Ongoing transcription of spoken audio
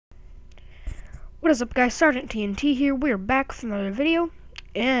What is up, guys? SargentTNT here. We're back with another video,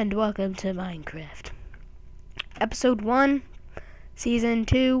 and welcome to Minecraft. Episode 1, Season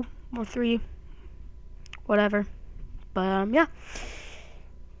 2, or 3, whatever. But, yeah.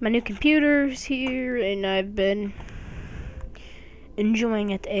 My new computer's here, and I've been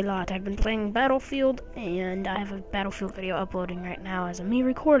enjoying it a lot. I've been playing Battlefield, and I have a Battlefield video uploading right now as of me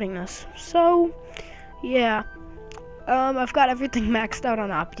recording this. So, yeah. I've got everything maxed out on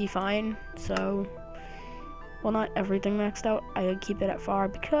Optifine, so... Well, not everything maxed out. I keep it at far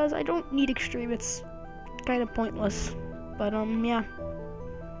because I don't need extreme. It's kind of pointless. But, yeah.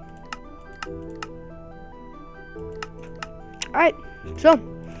 Alright, so.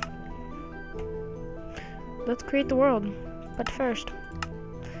 Let's create the world. But first.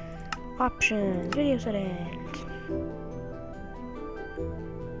 Options. Video settings.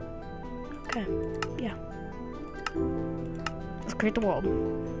 Okay, yeah. Let's create the world.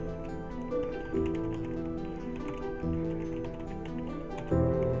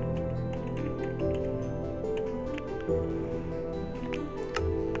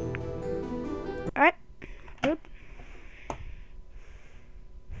 Alright, good.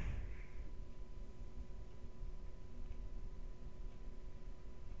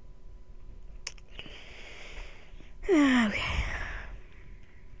 Okay.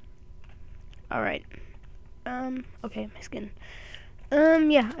 Alright. Okay, my skin.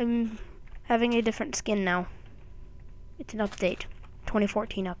 Yeah, I'm having a different skin now. It's an update.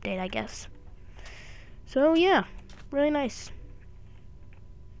 2014 update, I guess. So, yeah, really nice.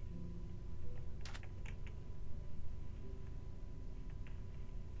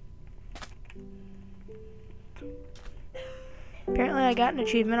 Apparently I got an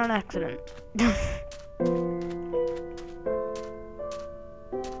achievement on accident.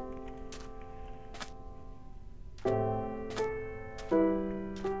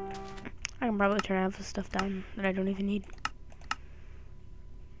 I can probably turn half the stuff down that I don't even need.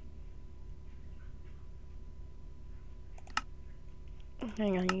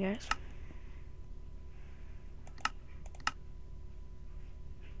 Hang on, you guys.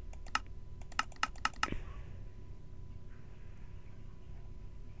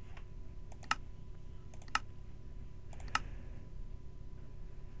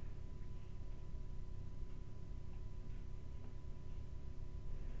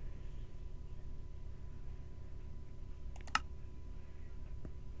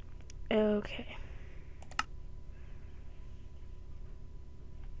 Okay.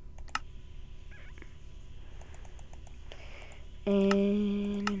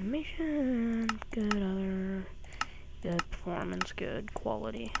 And animation, good other, good performance, good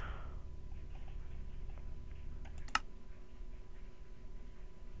quality.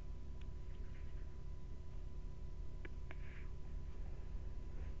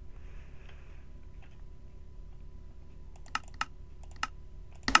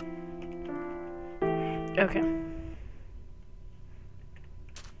 Okay.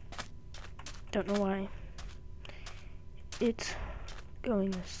 Don't know why it's going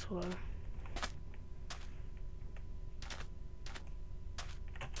this slow.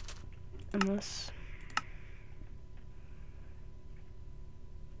 Unless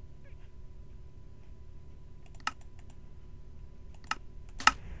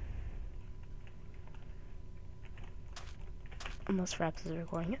Fraps is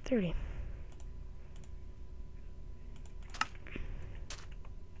recording at 30.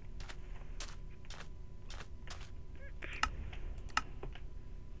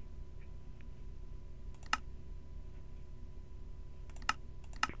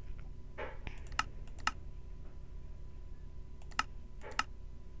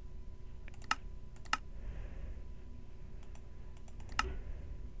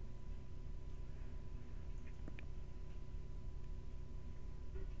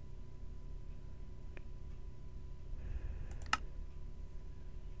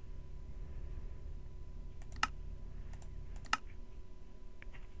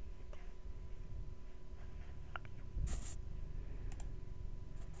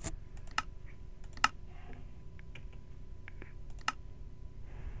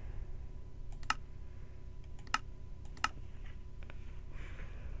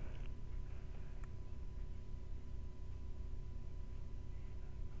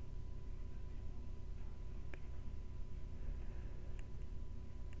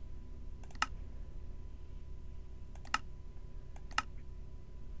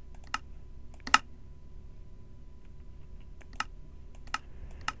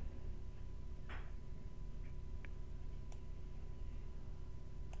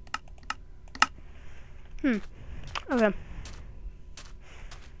 Okay.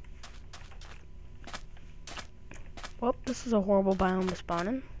 Well, this is a horrible biome to spawn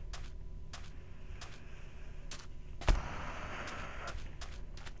in.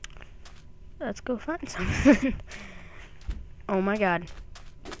 Let's go find something. Oh my god.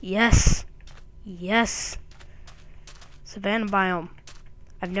 Yes. Yes. Savannah biome.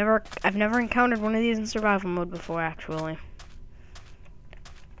 I've never encountered one of these in survival mode before, actually.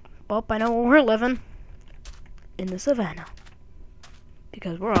 Well, I know where we're living. In the savannah.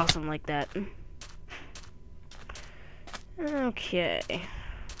 Because we're awesome like that. Okay.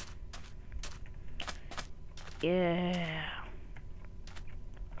 Yeah.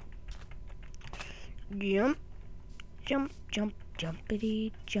 Jump. Jump, jump,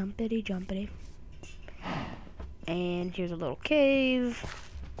 jumpity, jumpity, jumpity. And here's a little cave.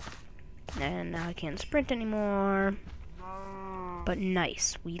 And now I can't sprint anymore. But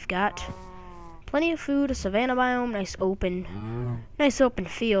nice. We've got plenty of food, a savanna biome, nice open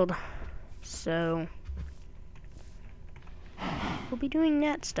field. So we'll be doing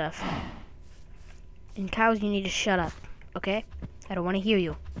that stuff. And cows, you need to shut up, okay? I don't want to hear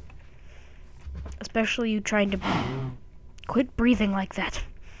you. Especially you trying to quit breathing like that.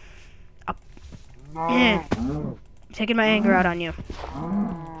 Up. Taking my anger out on you.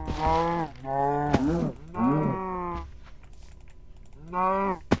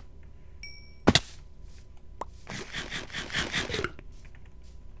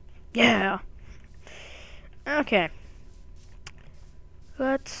 Yeah. Okay.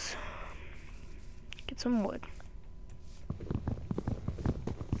 Let's get some wood.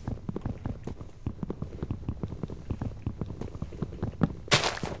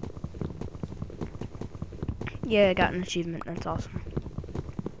 Yeah, I got an achievement. That's awesome.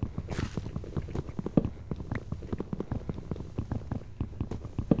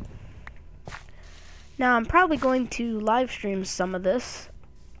 Now, I'm probably going to live stream some of this.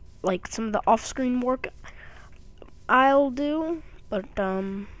 Like, some of the off-screen work I'll do. But,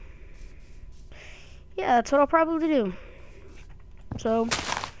 yeah, that's what I'll probably do. So,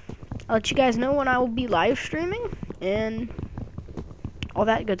 I'll let you guys know when I will be live streaming. And all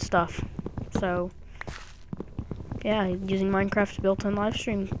that good stuff. So, yeah, using Minecraft's built-in live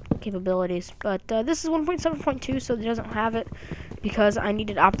stream capabilities. But this is 1.7.2, so it doesn't have it because I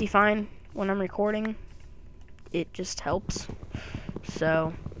needed Optifine when I'm recording. It just helps.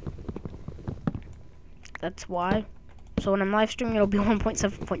 So that's why. So when I'm live streaming, it'll be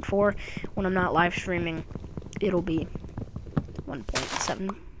 1.7.4. When I'm not live streaming, it'll be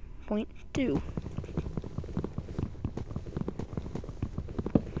 1.7.2.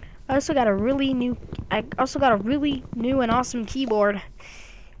 I also got a really new and awesome keyboard.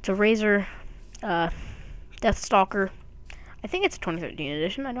 It's a Razer Deathstalker. I think it's a 2013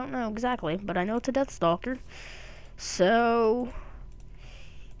 edition. I don't know exactly, but I know it's a Deathstalker. So,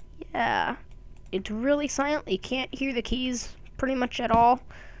 yeah, it's really silent. You can't hear the keys pretty much at all,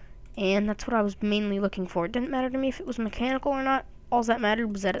 and that's what I was mainly looking for. It didn't matter to me if it was mechanical or not. All that mattered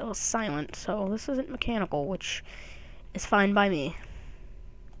was that it was silent. So this isn't mechanical, which is fine by me.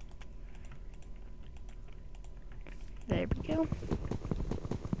 There we go.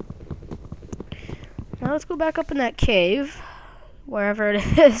 Now let's go back up in that cave, wherever it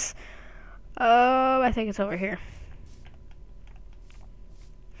is. I think it's over here.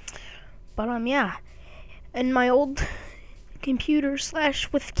 But yeah, and my old computer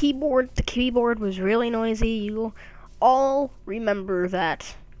 / with keyboard, the keyboard was really noisy. You all remember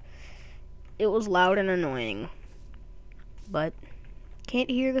that. It was loud and annoying. But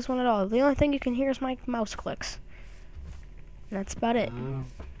can't hear this one at all. The only thing you can hear is my mouse clicks. And that's about it.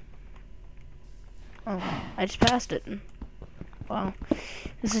 Oh, I just passed it. Wow.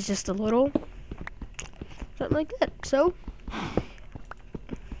 This is just a little something like that. So,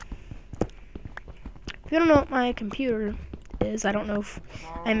 if you don't know what my computer is, I don't know if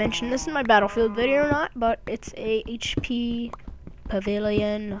I mentioned this in my Battlefield video or not, but it's a HP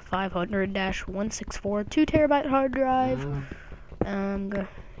Pavilion 500-164 2TB hard drive,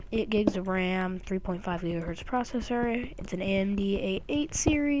 8 gigs of RAM, 3.5 GHz processor. It's an AMD A8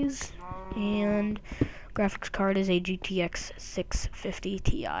 series, and graphics card is a GTX 650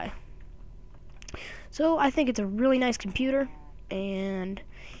 Ti. So I think it's a really nice computer, and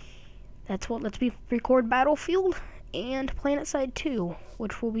that's what lets me record Battlefield and PlanetSide 2,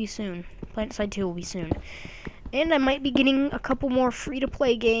 which will be soon. PlanetSide 2 will be soon. And I might be getting a couple more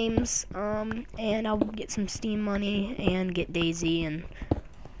free-to-play games, and I'll get some Steam money and get DayZ and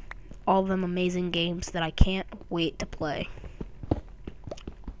all them amazing games that I can't wait to play.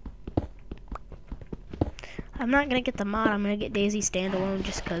 I'm not going to get the mod, I'm going to get DayZ standalone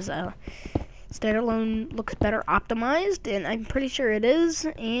just because Standalone looks better optimized, and I'm pretty sure it is.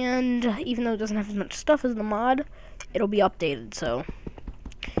 And even though it doesn't have as much stuff as the mod, it'll be updated. So,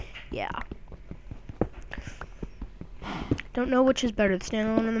 yeah. Don't know which is better, the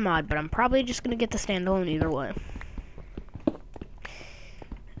standalone or the mod, but I'm probably just gonna get the standalone either way.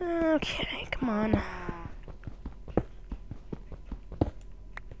 Okay, come on.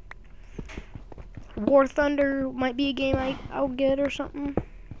 War Thunder might be a game I'll get or something.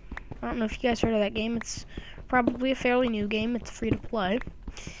 I don't know if you guys heard of that game. It's probably a fairly new game. It's free to play.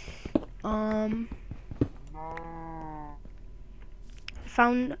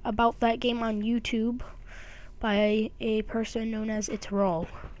 Found about that game on YouTube by a person known as It's Roll.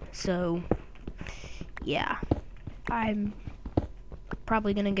 So, yeah. I'm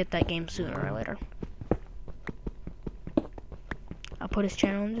probably gonna get that game sooner or later. I'll put his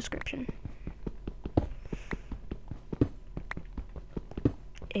channel in the description.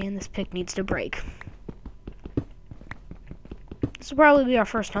 And this pick needs to break. This will probably be our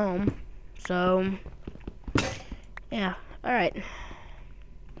first home. So, yeah. Alright.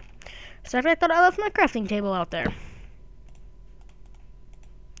 So I thought I left my crafting table out there.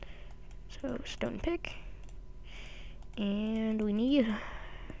 So, stone pick. And we need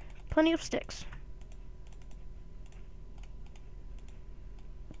plenty of sticks.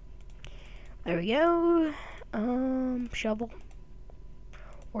 There we go. Shovel.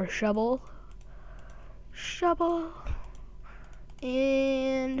 Or shovel. Shovel.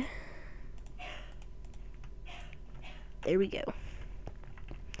 And there we go.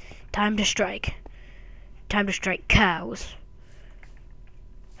 Time to strike. Time to strike cows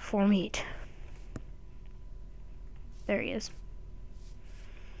for meat. There he is.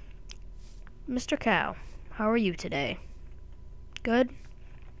 Mr. Cow, how are you today? Good?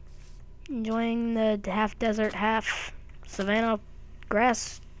 Enjoying the half desert, half savanna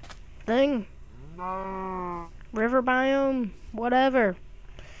grass thing? No. River biome? Whatever.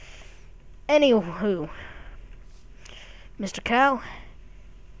 Anywho, Mr. Cow,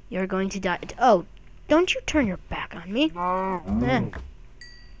 you're going to die. Oh, don't you turn your back on me. No.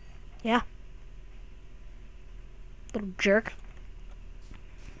 Yeah. Little jerk.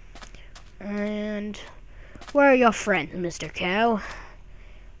 And where are your friends, Mr. Cow?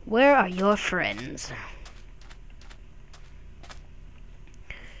 Where are your friends?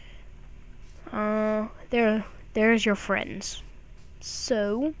 There's your friends.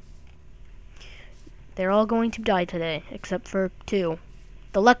 So, they're all going to die today, except for two.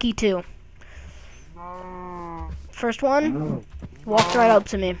 The lucky two. First one walked right up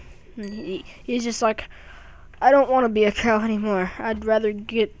to me. He's just like, I don't want to be a cow anymore. I'd rather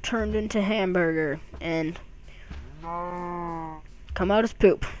get turned into hamburger and come out as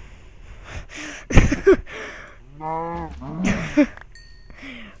poop.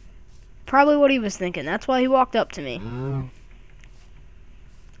 Probably what he was thinking. That's why he walked up to me.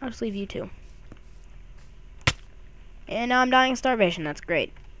 I'll just leave you two. And now I'm dying of starvation. That's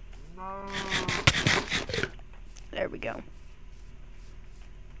great. There we go.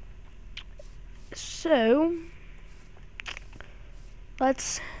 So,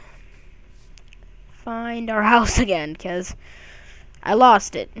 let's find our house again, because I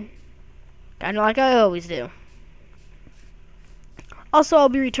lost it. Kind of like I always do. Also, I'll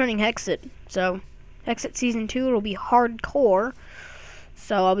be returning Hexit. So, Hexit Season 2, it'll be hardcore.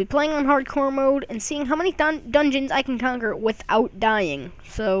 So, I'll be playing on hardcore mode and seeing how many dungeons I can conquer without dying.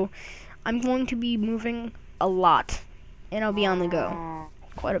 So, I'm going to be moving a lot. And I'll be on the go.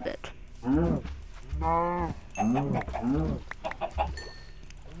 Quite a bit.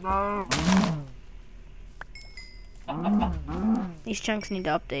 These chunks need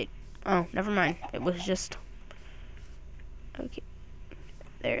to update. Oh, never mind. It was just... Okay.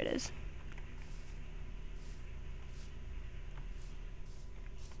 There it is.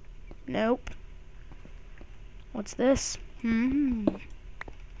 Nope. What's this? If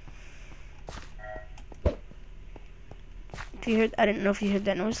you heard, I didn't know if you heard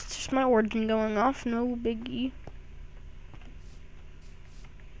that noise. It's just my origin going off. No biggie.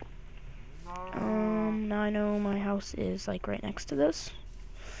 Now I know my house is like right next to this.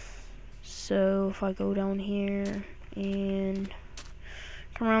 So if I go down here and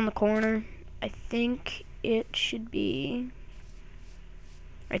come around the corner, I think it should be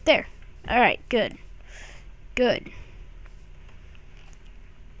right there. Alright, good. Good.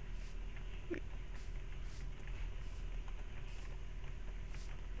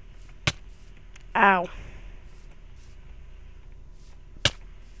 Ow.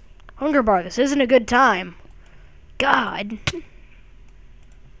 Hunger bar, this isn't a good time. God.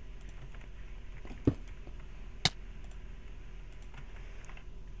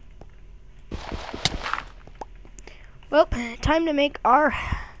 Well, time to make our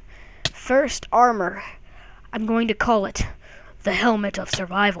first armor. I'm going to call it the Helmet of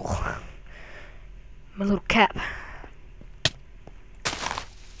Survival. My little cap.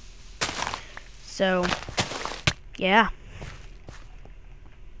 So, yeah.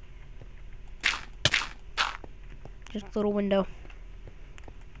 Just a little window.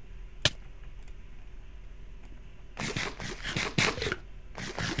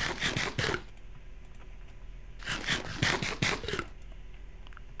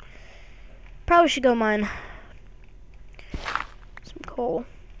 Probably should go mine some coal.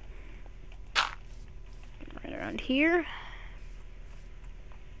 Right around here.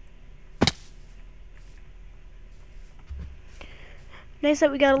 Nice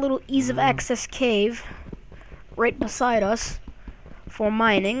that we got a little ease of access cave right beside us for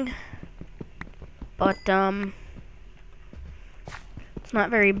mining. But it's not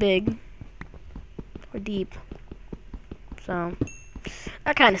very big or deep. So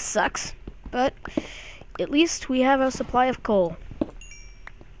that kind of sucks. But at least we have a supply of coal.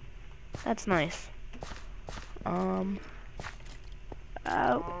 That's nice.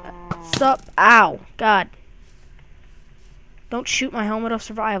 Sup? Ow. God. Don't shoot my helmet of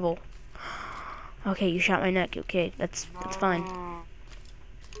survival. Okay, you shot my neck. Okay, that's fine.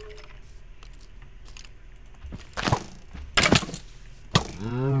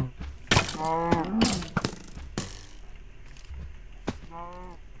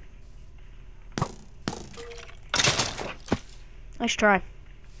 Nice try.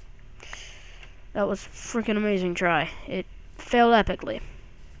 That was freaking amazing try. It failed epically.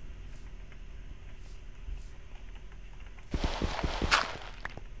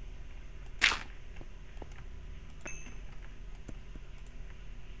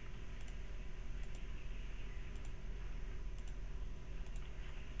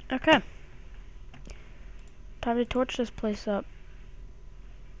 Okay. Time to torch this place up.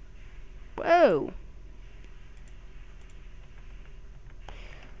 Whoa.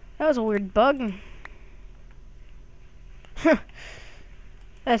 That was a weird bug.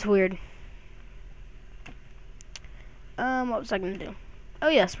 That's weird. What was I gonna do? Oh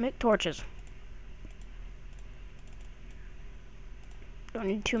yes, make torches. Don't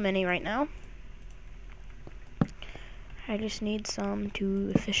need too many right now. I just need some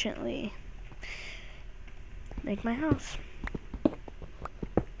to efficiently make my house.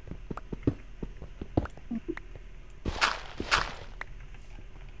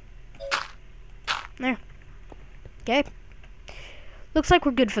 There. Okay. Looks like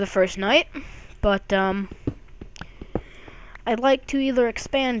we're good for the first night, but I'd like to either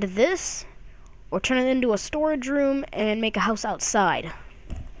expand this or turn it into a storage room and make a house outside.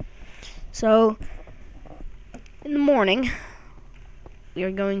 So in the morning we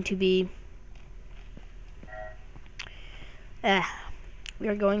are going to be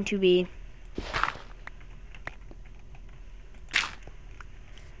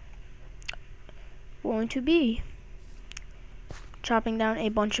chopping down a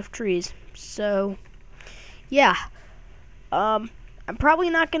bunch of trees. So yeah, I'm probably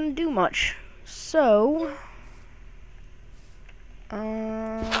not gonna do much. So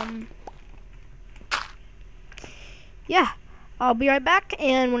yeah, I'll be right back,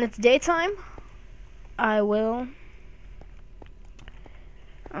 and when it's daytime I will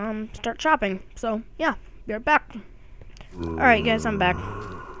start chopping. So yeah, be right back. Alright guys, I'm back.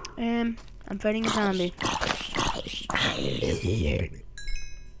 And I'm fighting a zombie.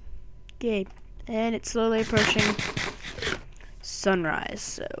 Okay, and it's slowly approaching sunrise,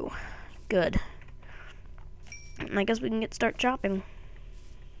 so good. And I guess we can start chopping.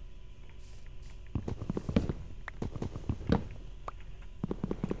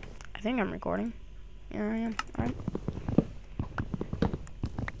 I think I'm recording. Yeah, I am. Alright.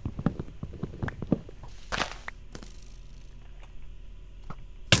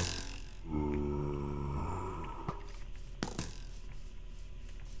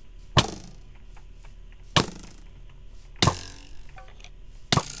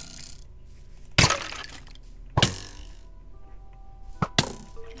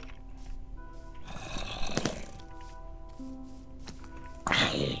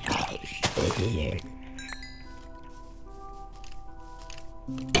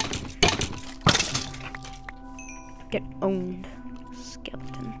 Get owned,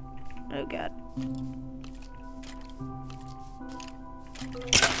 skeleton. Oh god.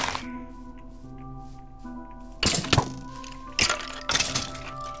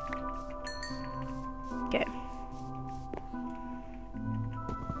 Okay.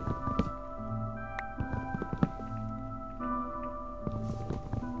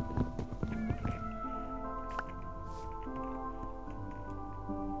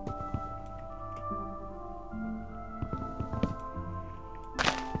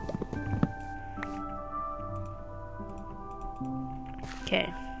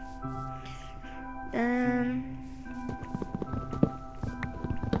 Okay.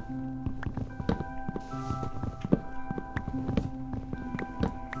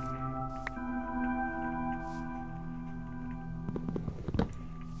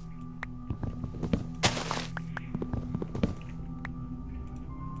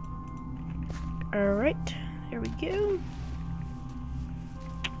 Alright, there we go.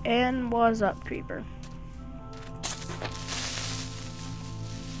 And what's up, creeper?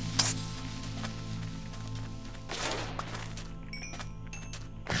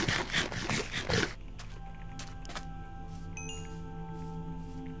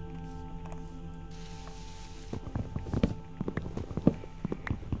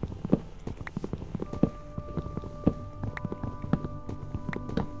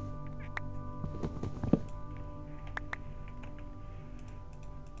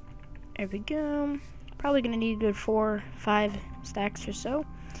 There we go. Probably gonna need a good 4 or 5 stacks or so.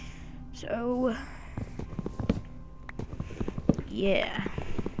 So, yeah.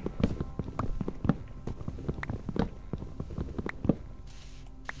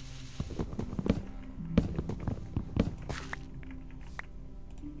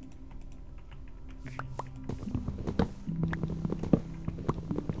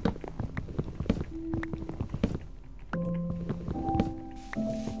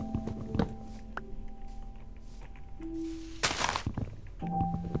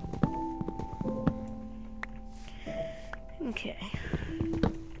 Okay.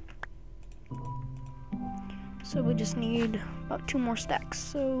 So we just need about 2 more stacks.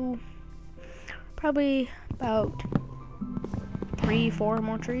 So probably about 3, 4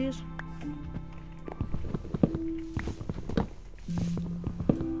 more trees.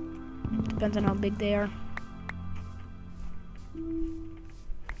 Depends on how big they are.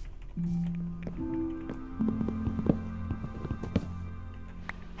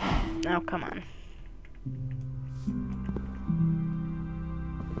 Oh, come on.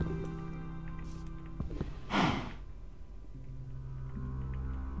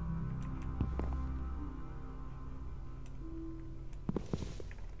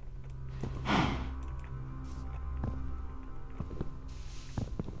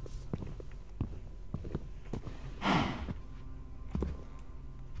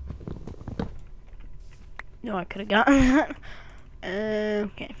 No, I could have gotten that.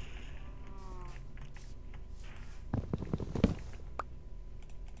 Okay.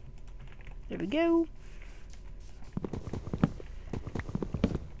 There we go.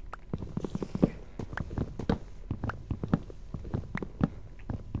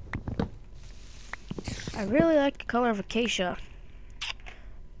 I really like the color of acacia.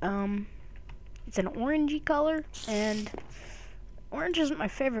 It's an orangey color, and orange isn't my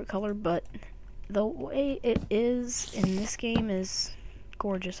favorite color, but the way it is in this game is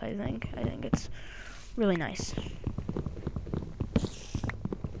gorgeous, I think. I think it's really nice.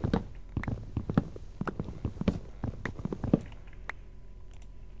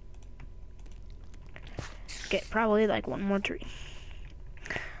 Okay, probably like 1 more tree.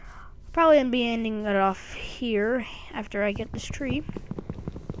 Probably gonna be ending it off here after I get this tree.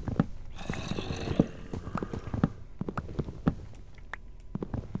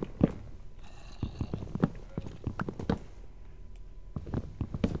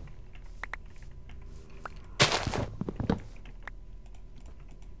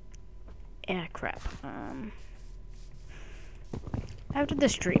 Yeah, crap. After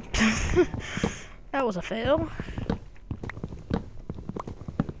this tree. That was a fail.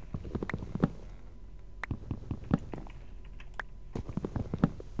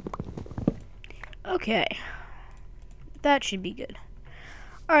 Okay. That should be good.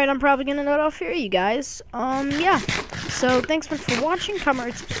 Alright, I'm probably gonna note off here, you guys. Yeah. So, thanks much for watching. Comment,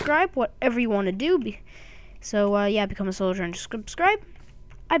 rate, subscribe, whatever you want to do. So, yeah, become a soldier and just subscribe.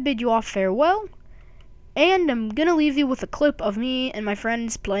 I bid you all farewell. And I'm gonna leave you with a clip of me and my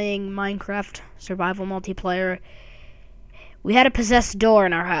friends playing Minecraft survival multiplayer. We had a possessed door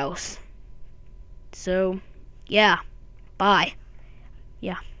in our house. So, yeah. Bye.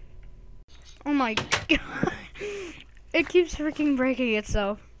 Yeah. Oh my god. It keeps freaking breaking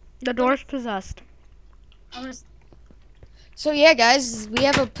itself. The door's possessed. So yeah, guys, we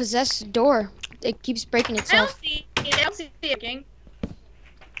have a possessed door. It keeps breaking itself. I don't see it breaking.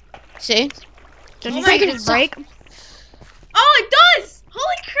 See? Does it break its break? Oh, it does!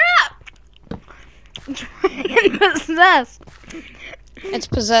 Holy crap! Possessed. It's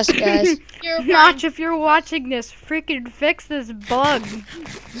possessed, guys. Notch, if you're watching this, freaking fix this bug.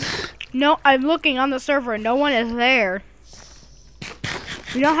 No, I'm looking on the server. No one is there.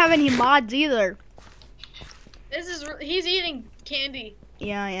 We don't have any mods either. He's eating candy.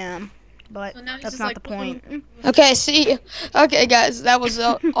 Yeah, I am. But So now he's that's just not like, the point. Okay, see. Okay, guys, that was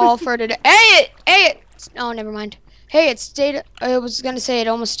all for today. Hey, it. Oh, never mind. Hey, it stayed. I was gonna say it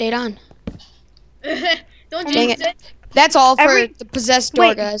almost stayed on. Don't Dang jinx it. That's all for Every- the possessed door,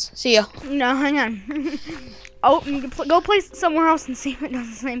 Wait. guys. See ya. No, hang on. Oh, you can go place it somewhere else and see if it does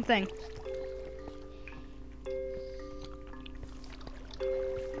the same thing.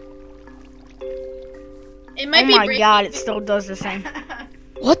 It might Oh be my breaking. god, it still does the same.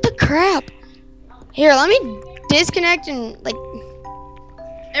 What the crap? Here, let me disconnect and like.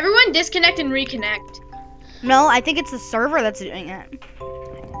 Everyone disconnect and reconnect. No, I think it's the server that's doing it.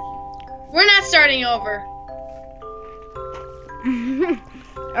 We're not starting over.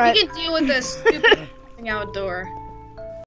 Alright. We can deal with this stupid thing outdoor.